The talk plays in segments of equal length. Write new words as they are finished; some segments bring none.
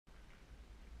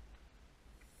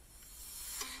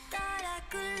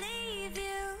could leave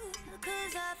you,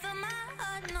 'cause I felt my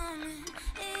heart numbing.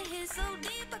 It hit so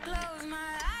deep, I closed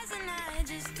my eyes and I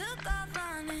just took off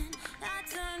running. I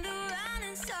turned around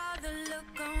and saw the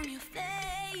look on your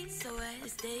face. So I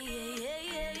stay.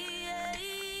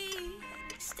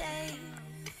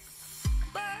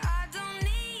 But I don't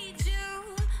need you,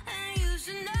 and you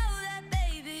should know that,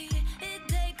 baby. It'd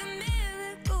take a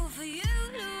miracle for you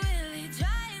to really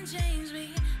try and change me.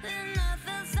 Then I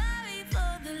felt sorry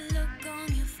for the look on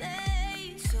your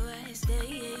face. So I stay.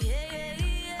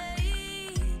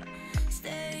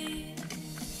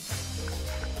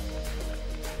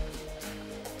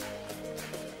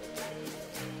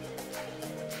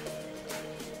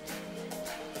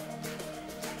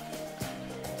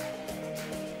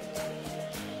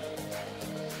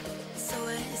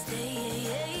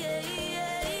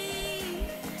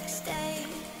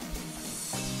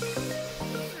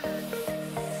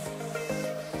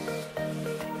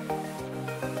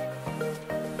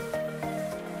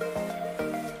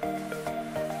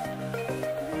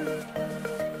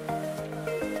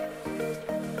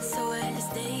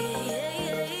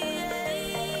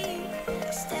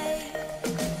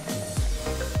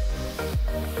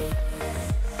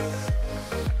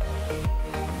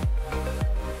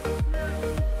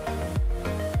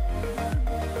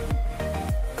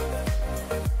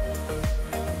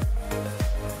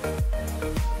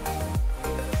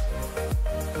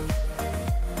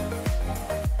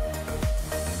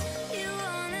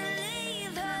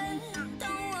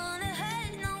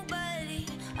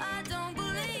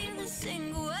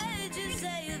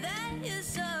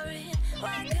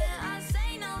 Why can't I say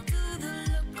no to the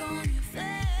look on your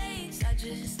face? I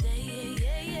just stay.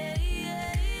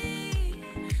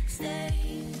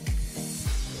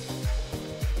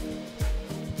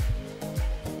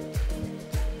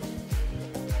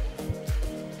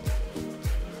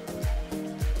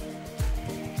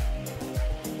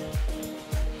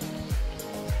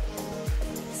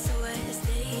 So I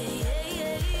stay.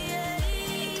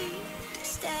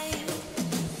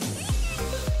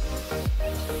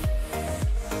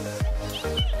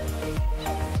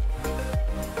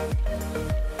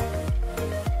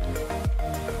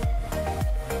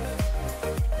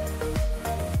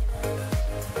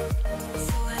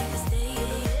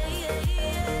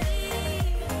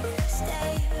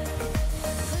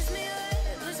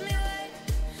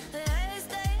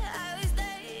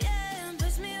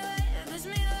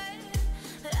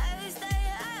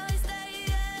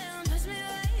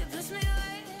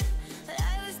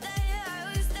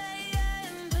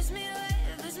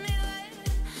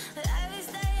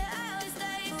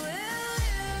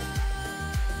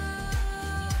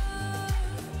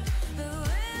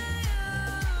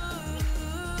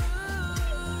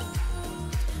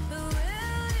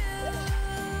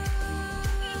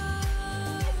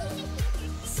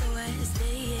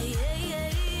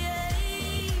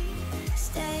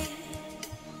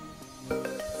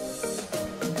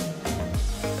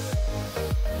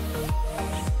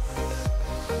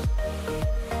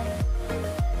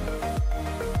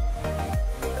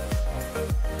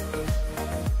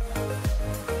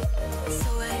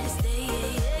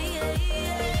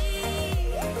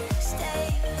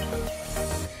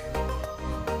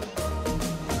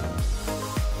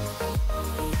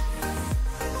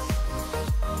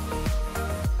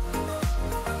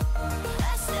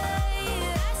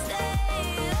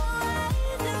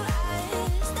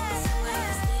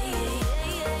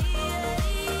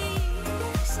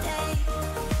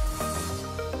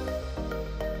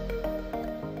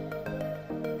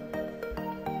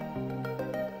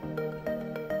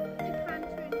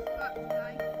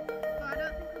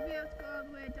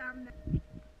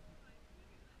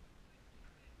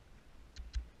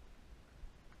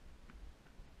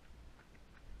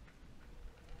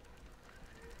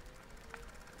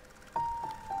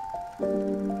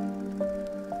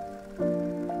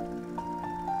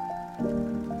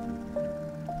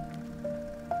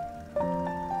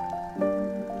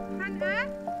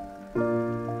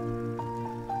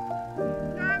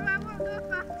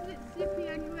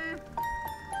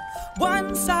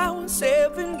 Once I was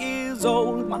 7 years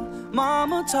old, my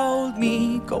mama told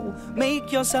me, go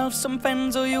make yourself some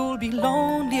friends or you'll be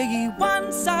lonely.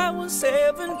 Once I was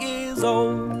 7 years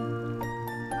old.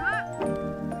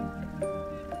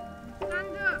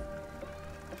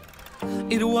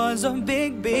 It was a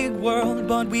big, big world,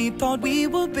 but we thought we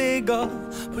were bigger,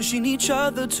 pushing each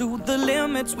other to the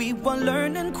limits. We were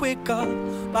learning quicker.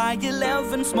 By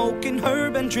 11, smoking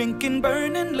herb and drinking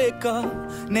burning liquor.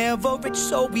 Never rich,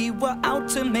 so we were out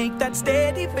to make that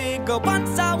steady figure.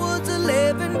 Once I was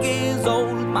 11 years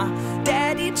old, my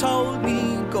daddy told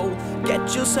me, go get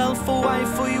get yourself a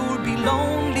wife or you'll be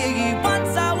lonely.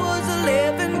 Once I was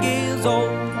 11 years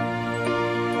old.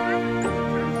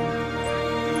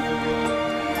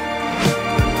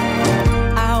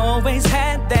 I always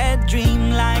had that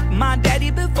dream like my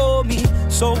daddy before me.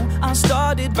 So I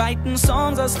started writing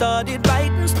songs, I started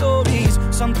writing stories.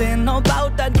 Something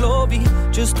about that glory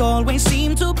just always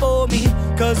seemed to bore me,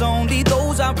 'cause only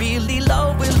those I really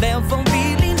love will ever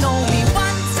really know me.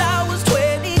 Once I was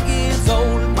 20 years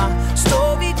old, my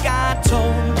story got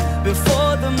told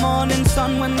before the morning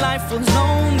sun when life was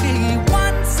lonely.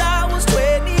 Once I was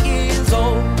 20 years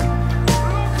old.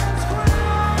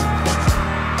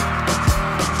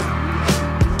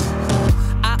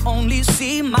 Only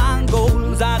see my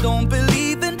goals, I don't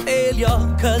believe in failure,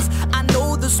 'cause I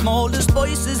know the smallest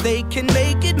voices, they can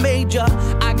make it major.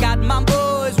 I got my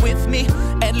boys with me,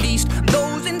 at least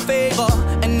those in favor.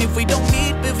 And if we don't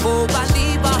meet before I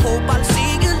leave, I hope I'll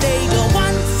see you later.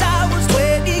 Once I was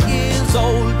 20 years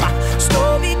old, my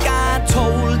story got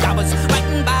told. I was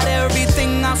writing about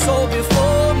everything I saw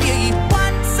before me.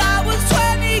 Once I was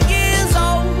 20 years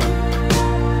old.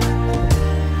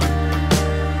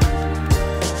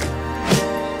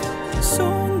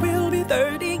 Soon we'll be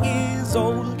 30 years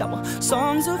old. Our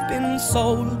songs have been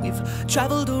sold. We've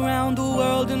traveled around the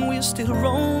world and we're still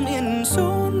roaming.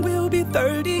 Soon we'll be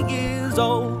 30 years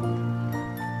old.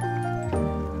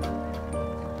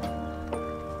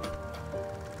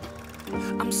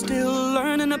 I'm still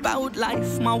learning about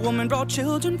life. My woman brought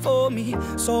children for me,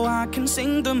 so I can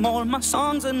sing them all my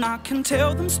songs and I can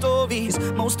tell them stories.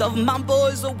 Most of my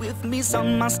boys are with me,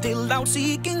 some are still out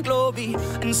seeking glory,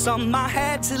 and some I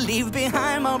had to leave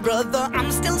behind. My brother,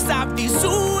 I'm still sorry.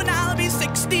 Soon I'll be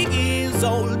 60 years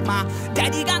old. My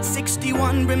daddy got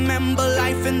 61. Remember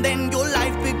life and then your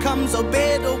life becomes a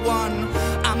better one.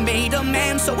 I made a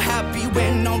man so happy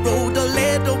when I wrote a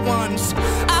letter once.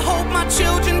 I hope my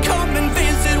children come and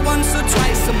visit once or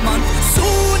twice a month.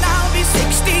 Soon I'll be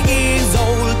 60 years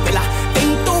old. Will I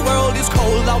think the world is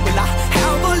cold, or will I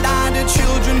have a lot of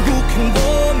children who can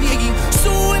warm me?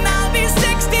 Soon I'll be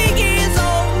 60 years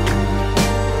old.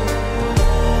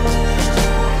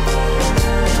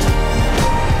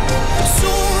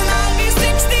 Soon I'll be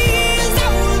 60 years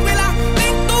old. Will I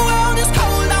think the world is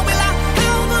cold, or will I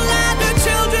have a lot of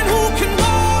children who can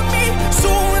warm me?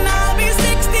 Soon I'll be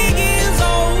 60 years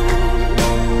old.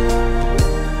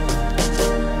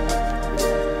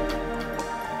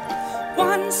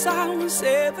 Once I was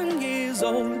 7 years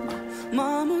old,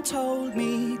 my mama told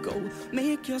me, go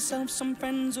make yourself some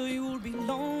friends or you'll be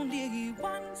lonely.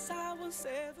 Once I was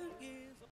 7